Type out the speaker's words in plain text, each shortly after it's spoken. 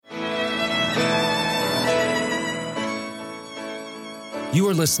You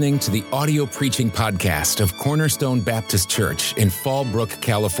are listening to the audio preaching podcast of Cornerstone Baptist Church in Fallbrook,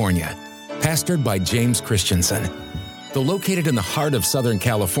 California, pastored by James Christensen. Though located in the heart of Southern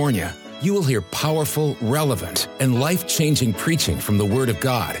California, you will hear powerful, relevant, and life-changing preaching from the Word of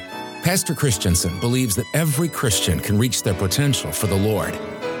God. Pastor Christensen believes that every Christian can reach their potential for the Lord.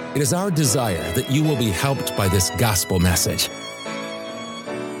 It is our desire that you will be helped by this gospel message.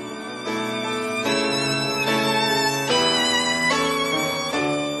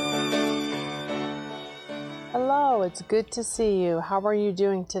 It's good to see you. How are you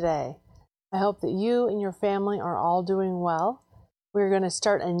doing today? I hope that you and your family are all doing well. We're going to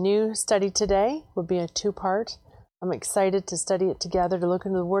start a new study today. It will be a two-part. I'm excited to study it together, to look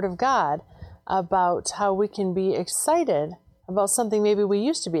into the Word of God about how we can be excited about something maybe we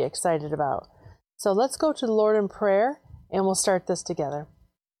used to be excited about. So let's go to the Lord in prayer and we'll start this together.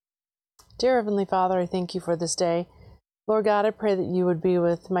 Dear Heavenly Father, I thank you for this day. Lord God, I pray that you would be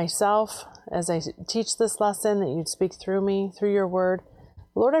with myself as I teach this lesson, that you'd speak through me, through your word.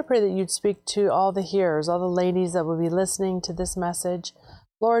 Lord, I pray that you'd speak to all the hearers, all the ladies that will be listening to this message.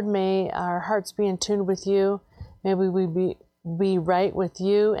 Lord, may our hearts be in tune with you. May we be right with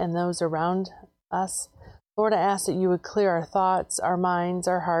you and those around us. Lord, I ask that you would clear our thoughts, our minds,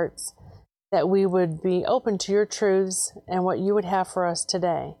 our hearts, that we would be open to your truths and what you would have for us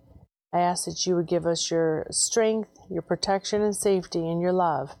today. I ask that you would give us your strength, your protection and safety, and your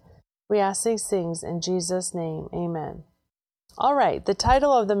love. We ask these things in Jesus' name, amen. All right, the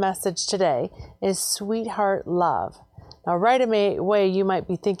title of the message today is Sweetheart Love. Now, right away, you might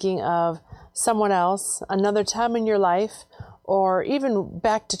be thinking of someone else, another time in your life, or even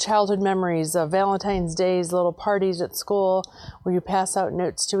back to childhood memories of Valentine's Days, little parties at school where you pass out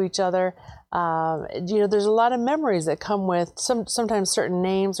notes to each other. There's a lot of memories that come with sometimes certain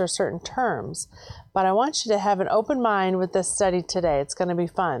names or certain terms. But I want you to have an open mind with this study today. It's going to be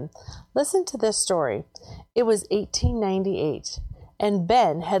fun. Listen to this story. It was 1898, and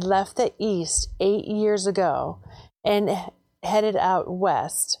Ben had left the East 8 years ago and headed out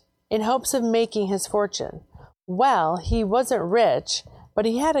west in hopes of making his fortune. Well, he wasn't rich, but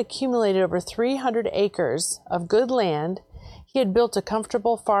he had accumulated over 300 acres of good land. He had built a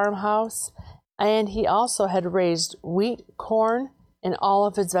comfortable farmhouse, and he also had raised wheat, corn, and all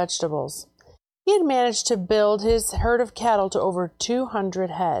of his vegetables. He had managed to build his herd of cattle to over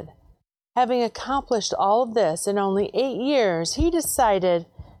 200 head. Having accomplished all of this in only 8 years, he decided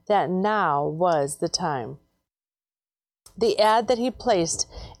that now was the time. The ad that he placed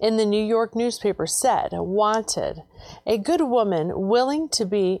in the New York newspaper said, "Wanted, a good woman willing to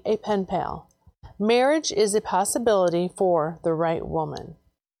be a pen pal. Marriage is a possibility for the right woman."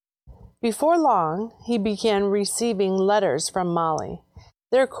 Before long, he began receiving letters from Molly.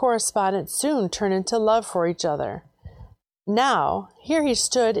 Their correspondence soon turned into love for each other. Now, here he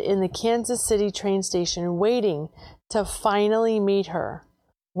stood in the Kansas City train station waiting to finally meet her.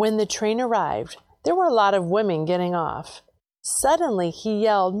 When the train arrived, there were a lot of women getting off. Suddenly, he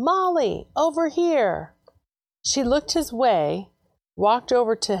yelled, "Molly, over here!" She looked his way, walked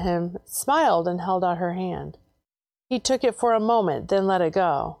over to him, smiled, and held out her hand. He took it for a moment, then let it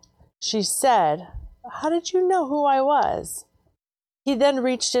go. She said, "How did you know who I was?" He then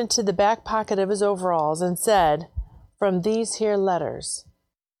reached into the back pocket of his overalls and said, "From these here letters."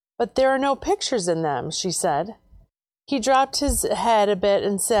 "But there are no pictures in them," she said. He dropped his head a bit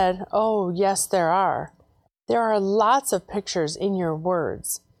and said, "Oh, yes, there are. There are lots of pictures in your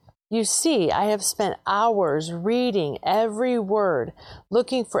words. You see, I have spent hours reading every word,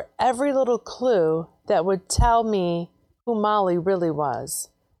 looking for every little clue that would tell me who Molly really was."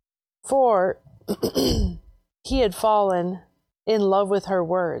 For he had fallen in love with her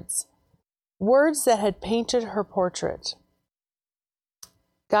words that had painted her portrait.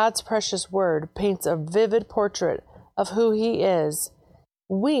 God's precious word paints a vivid portrait of who he is.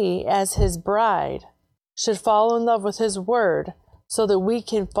 We, as his bride, should fall in love with his word so that we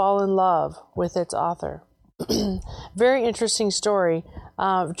can fall in love with its author. Very interesting story,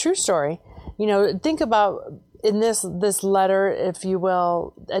 true story. Think about in this letter, if you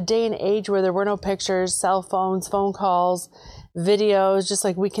will, a day and age where there were no pictures, cell phones, phone calls, videos, just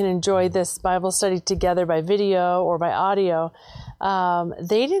like we can enjoy this Bible study together by video or by audio.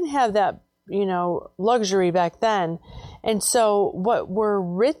 They didn't have that, luxury back then. And so what were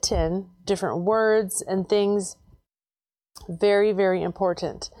written, different words and things, very, very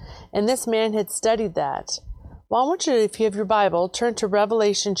important. And this man had studied that. Well, I want you to, if you have your Bible, turn to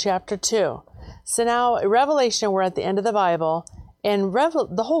Revelation chapter 2. So now, Revelation, we're at the end of the Bible, and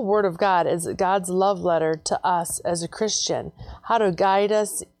the whole Word of God is God's love letter to us as a Christian, how to guide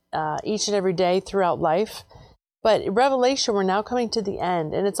us each and every day throughout life. But Revelation, we're now coming to the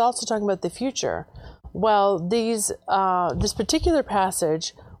end, and it's also talking about the future. Well, this particular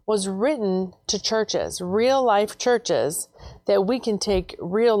passage was written to churches, real life churches, that we can take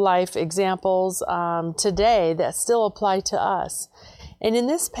real life examples today that still apply to us. And in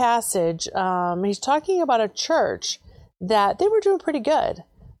this passage, he's talking about a church that they were doing pretty good.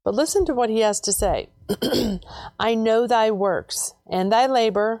 But listen to what he has to say. I know thy works, and thy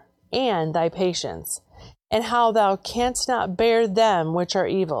labor, and thy patience, and how thou canst not bear them which are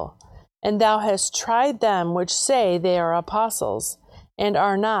evil. And thou hast tried them which say they are apostles, and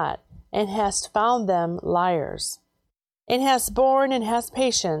are not, and hast found them liars. And hast borne and hast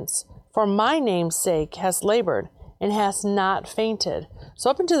patience, for my name's sake hast labored, and hast not fainted. So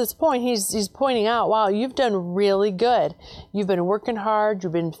up until this point, he's pointing out, wow, you've done really good. You've been working hard,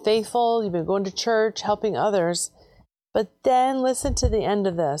 you've been faithful, you've been going to church, helping others. But then listen to the end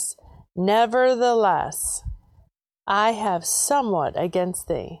of this. Nevertheless, I have somewhat against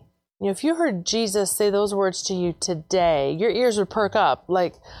thee. You know, if you heard Jesus say those words to you today, your ears would perk up.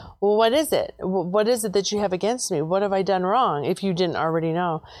 Like, well, what is it? What is it that you have against me? What have I done wrong, if you didn't already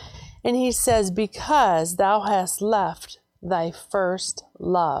know? And he says, because thou hast left thy first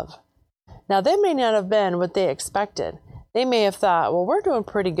love. Now, that may not have been what they expected. They may have thought, well, we're doing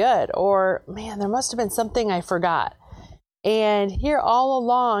pretty good. Or, man, there must have been something I forgot. And here all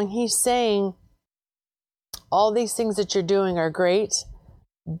along, he's saying, all these things that you're doing are great,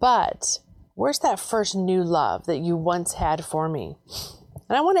 but where's that first new love that you once had for me?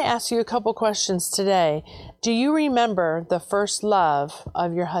 And I want to ask you a couple questions today. Do you remember the first love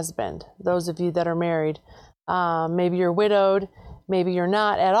of your husband? Those of you that are married, maybe you're widowed, maybe you're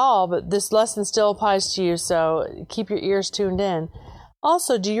not at all, but this lesson still applies to you, so keep your ears tuned in.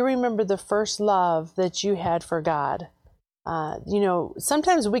 Also, do you remember the first love that you had for God?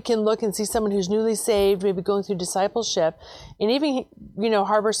 Sometimes we can look and see someone who's newly saved, maybe going through discipleship, and even,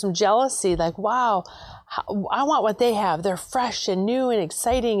 harbor some jealousy, like, wow, I want what they have. They're fresh and new and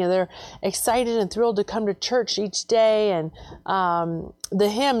exciting, and they're excited and thrilled to come to church each day. And the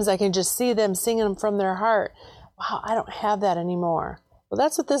hymns, I can just see them singing them from their heart. Wow, I don't have that anymore. Well,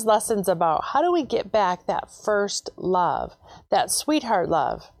 that's what this lesson's about. How do we get back that first love, that sweetheart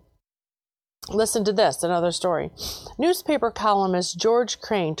love? Listen to this, another story. Newspaper columnist George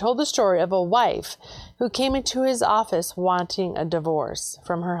Crane told the story of a wife who came into his office wanting a divorce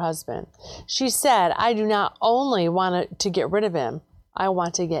from her husband. She said, I do not only want to get rid of him, I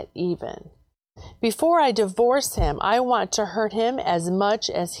want to get even. Before I divorce him, I want to hurt him as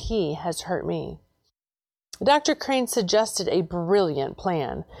much as he has hurt me. Dr. Crane suggested a brilliant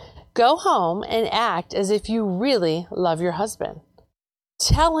plan. Go home and act as if you really love your husband.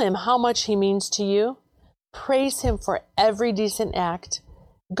 Tell him how much he means to you. Praise him for every decent act.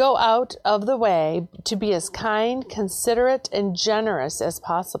 Go out of the way to be as kind, considerate, and generous as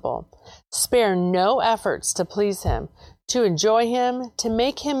possible. Spare no efforts to please him, to enjoy him, to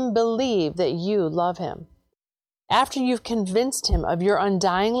make him believe that you love him. After you've convinced him of your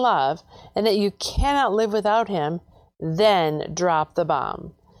undying love and that you cannot live without him, then drop the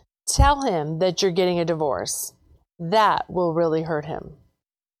bomb. Tell him that you're getting a divorce. That will really hurt him.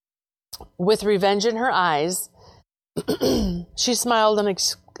 With revenge in her eyes, she smiled and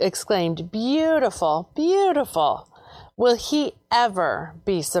exclaimed, beautiful, beautiful. Will he ever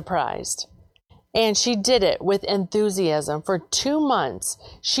be surprised? And she did it with enthusiasm. For 2 months,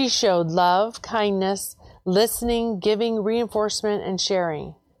 she showed love, kindness, listening, giving, reinforcement, and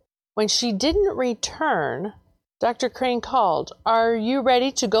sharing. When she didn't return, Dr. Crane called, Are you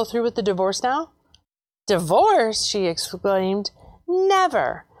ready to go through with the divorce now? Divorce? She exclaimed.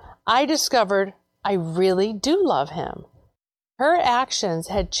 Never. I discovered I really do love him. Her actions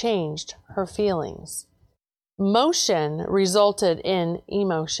had changed her feelings. Motion resulted in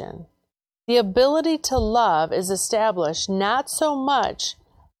emotion. The ability to love is established not so much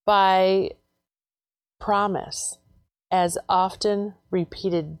by promise as often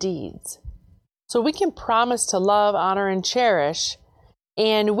repeated deeds. So we can promise to love, honor, and cherish,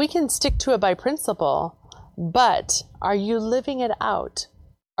 and we can stick to it by principle, but are you living it out?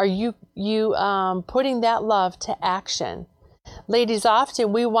 Are you putting that love to action? Ladies,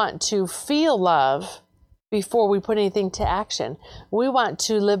 often we want to feel love before we put anything to action. We want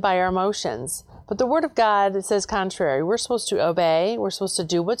to live by our emotions. But the Word of God says contrary. We're supposed to obey. We're supposed to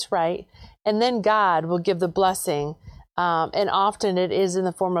do what's right. And then God will give the blessing. And often it is in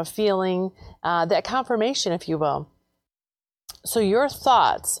the form of feeling, that confirmation, if you will. So your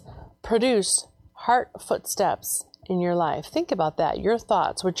thoughts produce heart footsteps in your life. Think about that. Your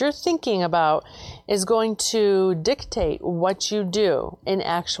thoughts, what you're thinking about, is going to dictate what you do in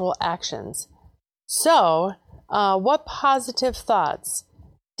actual actions. So What positive thoughts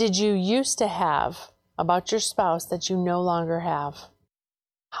did you used to have about your spouse that you no longer have?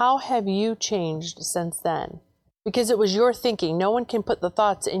 How have you changed since then? Because it was your thinking. No one can put the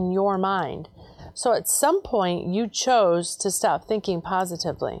thoughts in your mind. So at some point, you chose to stop thinking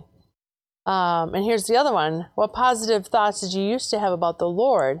positively. And here's the other one. What positive thoughts did you used to have about the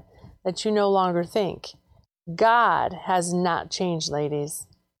Lord that you no longer think? God has not changed, ladies,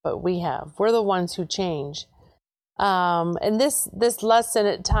 but we have. We're the ones who change. And this lesson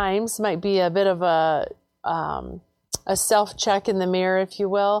at times might be a bit of a self-check in the mirror, if you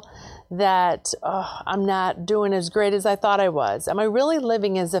will, that I'm not doing as great as I thought I was. Am I really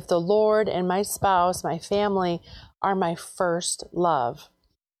living as if the Lord and my spouse, my family, are my first love?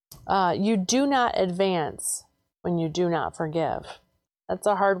 You do not advance when you do not forgive. That's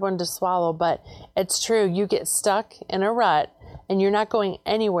a hard one to swallow, but it's true. You get stuck in a rut and you're not going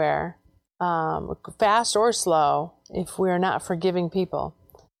anywhere, fast or slow, if we are not forgiving people.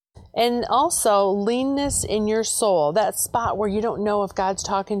 And also leanness in your soul, that spot where you don't know if God's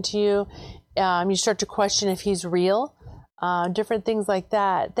talking to you. You start to question if he's real, different things like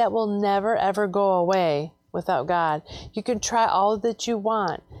that. That will never, ever go away without God. You can try all that you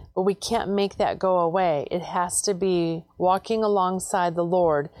want, but we can't make that go away. It has to be walking alongside the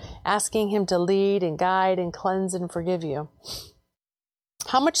Lord, asking him to lead and guide and cleanse and forgive you.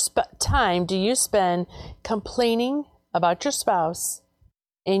 How much time do you spend complaining about your spouse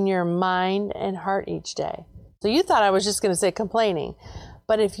in your mind and heart each day? So you thought I was just going to say complaining,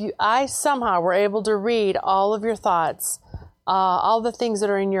 but if I somehow were able to read all of your thoughts, all the things that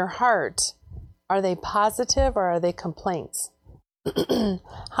are in your heart, are they positive or are they complaints?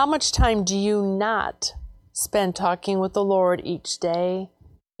 How much time do you not spend talking with the Lord each day,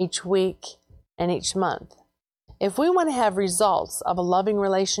 each week, and each month? If we want to have results of a loving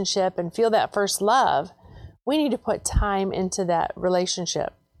relationship and feel that first love, we need to put time into that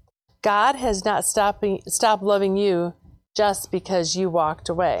relationship. God has not stopped loving you just because you walked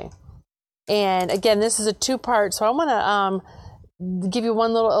away. And again, this is a two-part, so I want to give you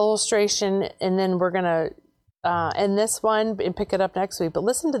one little illustration, and then we're going to end this one and pick it up next week. But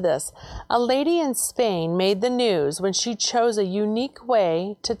listen to this. A lady in Spain made the news when she chose a unique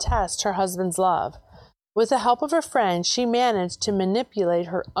way to test her husband's love. With the help of her friend, she managed to manipulate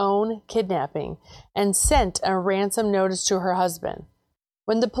her own kidnapping and sent a ransom notice to her husband.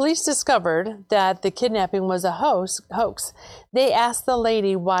 When the police discovered that the kidnapping was a hoax, they asked the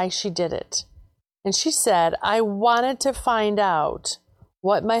lady why she did it. And she said, "I wanted to find out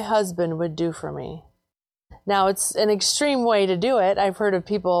what my husband would do for me." Now, it's an extreme way to do it. I've heard of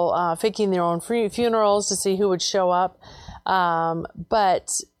people faking their own funerals to see who would show up.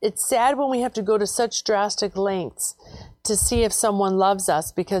 But it's sad when we have to go to such drastic lengths to see if someone loves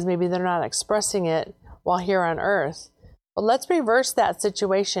us because maybe they're not expressing it while here on earth. But let's reverse that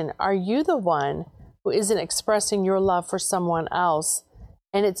situation. Are you the one who isn't expressing your love for someone else?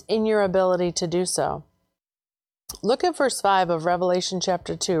 And it's in your ability to do so. Look at verse 5 of Revelation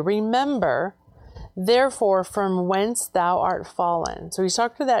chapter 2. Remember, therefore, from whence thou art fallen. So he's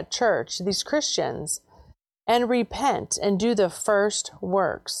talking to that church, these Christians, and repent and do the first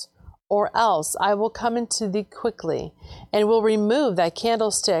works, or else I will come into thee quickly and will remove thy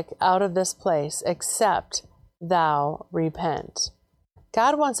candlestick out of this place, except thou repent.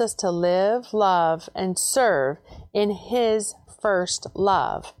 God wants us to live, love, and serve in his first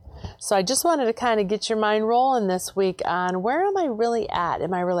love. So I just wanted to kind of get your mind rolling this week on where am I really at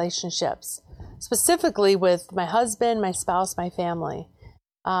in my relationships, specifically with my husband, my spouse, my family.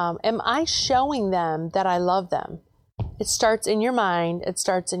 Am I showing them that I love them? It starts in your mind. It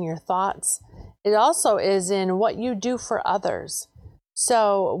starts in your thoughts. It also is in what you do for others.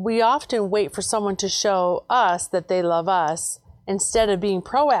 So we often wait for someone to show us that they love us instead of being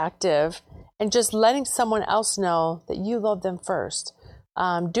proactive and just letting someone else know that you love them first,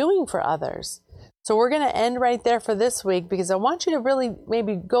 doing for others. So we're going to end right there for this week because I want you to really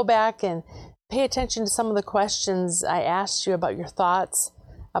maybe go back and pay attention to some of the questions I asked you about your thoughts,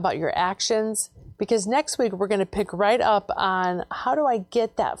 about your actions, because next week we're going to pick right up on how do I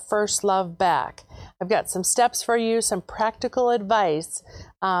get that first love back. I've got some steps for you, some practical advice.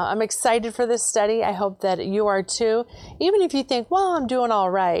 I'm excited for this study. I hope that you are too. Even if you think, well, I'm doing all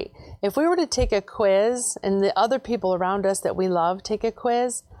right. If we were to take a quiz and the other people around us that we love take a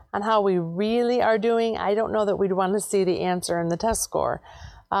quiz on how we really are doing, I don't know that we'd want to see the answer in the test score.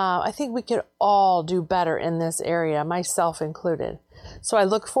 I think we could all do better in this area, myself included. So I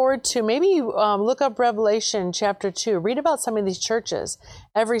look forward to maybe look up Revelation chapter 2. Read about some of these churches.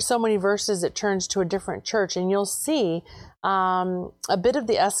 Every so many verses it turns to a different church, and you'll see a bit of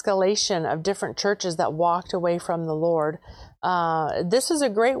the escalation of different churches that walked away from the Lord. This is a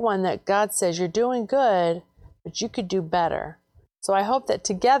great one that God says, you're doing good, but you could do better. So I hope that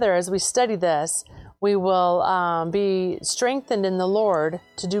together as we study this, we will be strengthened in the Lord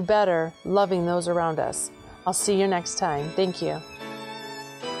to do better, loving those around us. I'll see you next time. Thank you.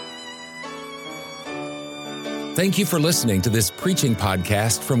 Thank you for listening to this preaching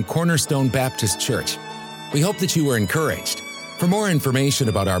podcast from Cornerstone Baptist Church. We hope that you were encouraged. For more information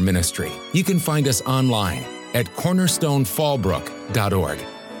about our ministry, you can find us online at cornerstonefallbrook.org.